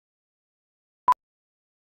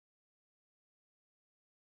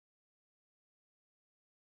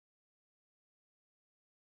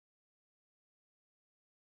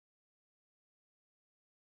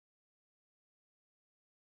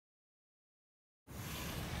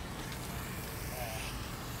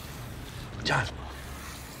John.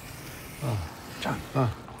 Oh. John.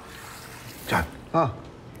 John.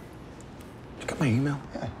 Did you get my email?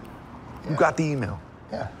 Yeah. You got the email?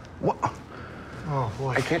 Yeah. What? Oh, boy.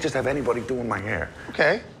 I can't just have anybody doing my hair.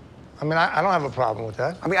 Okay. I mean, I don't have a problem with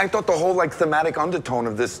that. I mean, I thought the whole, like, thematic undertone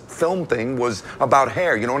of this film thing was about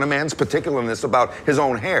hair, you know, and a man's particularness about his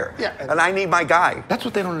own hair. Yeah. And I need my guy. That's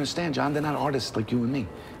what they don't understand, John. They're not artists like you and me,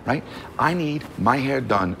 right? I need my hair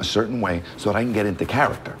done a certain way so that I can get into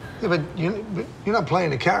character. Yeah, but you're not playing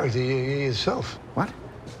the character, you're yourself. What?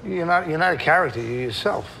 You're not a character, you're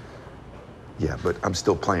yourself. Yeah, but I'm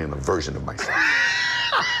still playing a version of myself.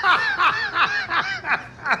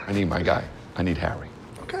 I need my guy. I need Harry.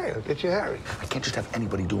 Okay, I'll get you Harry. I can't just have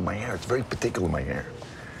anybody doing my hair. It's very particular, my hair.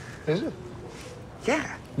 Is it?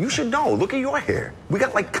 Yeah, you should know. Look at your hair. We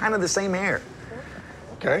got, like, kind of the same hair.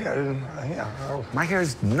 Okay, I didn't, My hair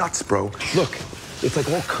is nuts, bro. Look, it's like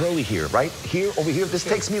all curly here, right? Here, over here. This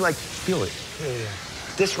takes me, like, feel it. Yeah.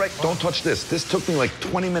 This right, don't touch this. This took me like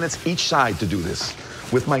 20 minutes each side to do this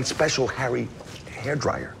with my special Harry hair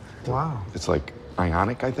dryer. Wow. It's like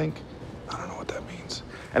ionic, I think. I don't know what that means.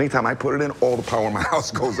 Anytime I put it in, all the power in my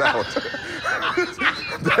house goes out.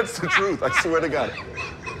 That's the truth, I swear to God.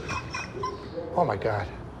 Oh, my God.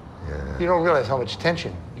 Yeah. You don't realize how much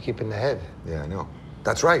tension you keep in the head. Yeah, I know.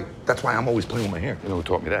 That's right. That's why I'm always playing with my hair. You know who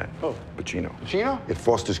taught me that? Oh. Pacino. Pacino? It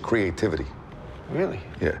fosters creativity. Really?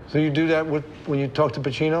 Yeah. So you do that when you talk to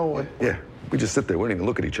Pacino? What? Yeah. We just sit there. We don't even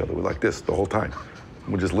look at each other. We're like this the whole time.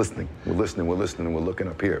 We're just listening. We're listening, and we're looking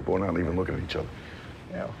up here, but we're not even looking at each other.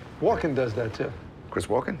 Yeah. Walken does that, too. Chris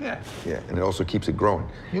Walken? Yeah. Yeah, and it also keeps it growing.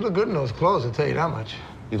 You look good in those clothes, I'll tell you that much.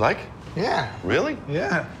 You like? Yeah. Really?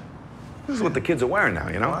 Yeah. This is what the kids are wearing now,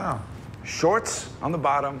 you know? Wow. Shorts on the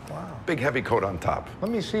bottom, wow. Big heavy coat on top.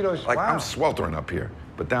 Let me see those. Like, wow. I'm sweltering up here,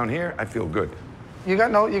 but down here, I feel good. You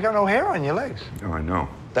got no hair on your legs. Oh, I know.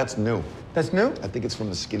 That's new. That's new? I think it's from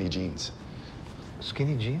the skinny jeans.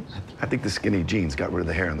 Skinny jeans? I think the skinny jeans got rid of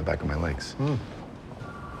the hair on the back of my legs. Mm.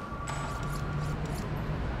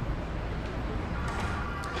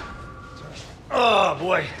 Oh,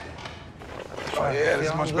 boy. Oh, yeah,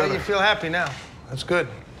 this is much better. You feel happy now. That's good.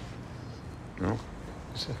 You know?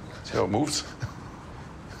 See how it moves?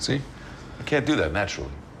 See? I can't do that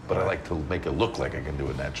naturally, but I like to make it look like I can do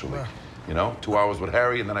it naturally. Yeah. You know, 2 hours with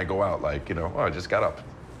Harry, and then I go out like, you know, oh, I just got up.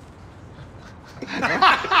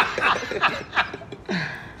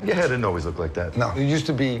 Your hair didn't always look like that. No, it used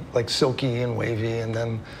to be like silky and wavy, and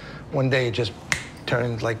then one day it just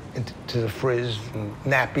turned like into the frizz and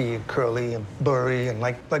nappy and curly and burry, and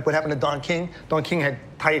like what happened to Don King. Don King had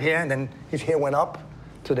tight hair, and then his hair went up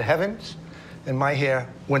to the heavens, and my hair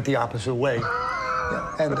went the opposite way.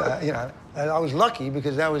 Yeah, and you know, I was lucky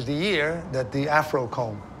because that was the year that the Afro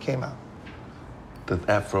comb came out. The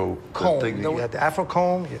Afro comb. thing. You had the Afro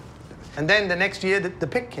comb, and then the next year the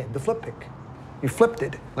pick came, the flip pick. You flipped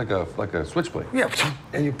it. Like a switchblade. Yeah,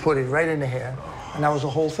 and you put it right in the hair, and that was the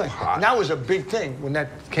whole thing. And that was a big thing when that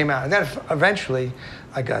came out. And then eventually,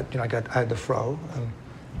 I had the fro and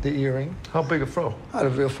the earring. How big a fro? I had a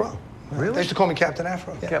real fro. Really? They used to call me Captain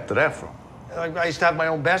Afro. Yeah. Captain Afro. I used to have my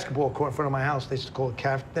own basketball court in front of my house. They used to call it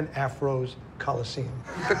Captain Afro's Coliseum.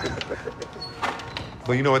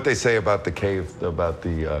 Well, you know what they say about the cave, about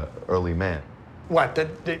the early man? What?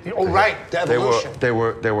 Right, the evolution. They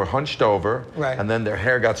were hunched over, right. And then their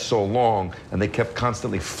hair got so long, and they kept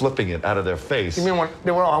constantly flipping it out of their face. You mean when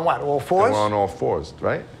they were on what, all fours? They were on all fours,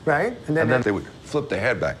 right? Right, and then they would flip their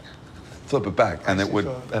head back, flip it back, and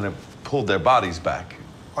it pulled their bodies back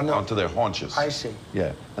onto their haunches. I see.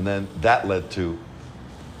 Yeah, and then that led to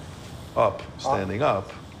standing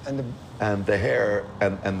up. And the hair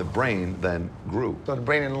and the brain then grew. So the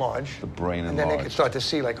brain enlarged. The brain enlarged. And then they could start to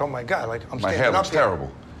see, like, oh my God, like I'm my standing hair up looks here.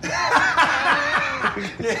 terrible.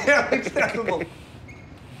 Your hair looks terrible.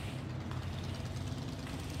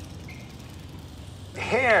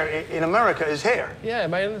 Hair in America is hair. Yeah,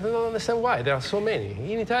 but I don't understand why. There are so many.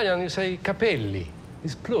 In Italian, you say capelli.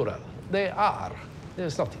 It's plural. They are.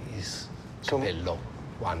 There's not is capello,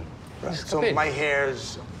 one. Right. So my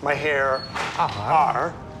hair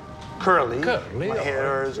are curly. Curly. My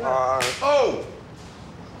hairs are. Oh!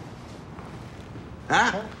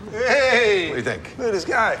 Huh? Hey! What do you think? Look at this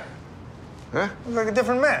guy. Huh? Looks like a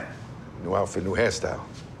different man. New outfit, new hairstyle.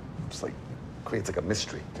 It's like, creates like a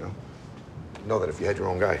mystery, you know? Know that if you had your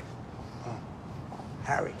own guy.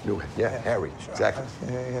 Harry. Yeah, Harry, Sure. Exactly.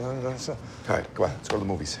 Yeah, so. All right, come on, let's go to the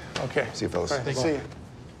movies. Okay. See you, fellas. Right, see you.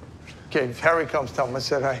 Okay, if Harry comes, tell him I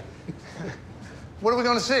said hi. What are we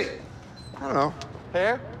going to see? I don't know.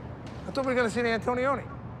 Hair? I thought we were going to see the Antonioni.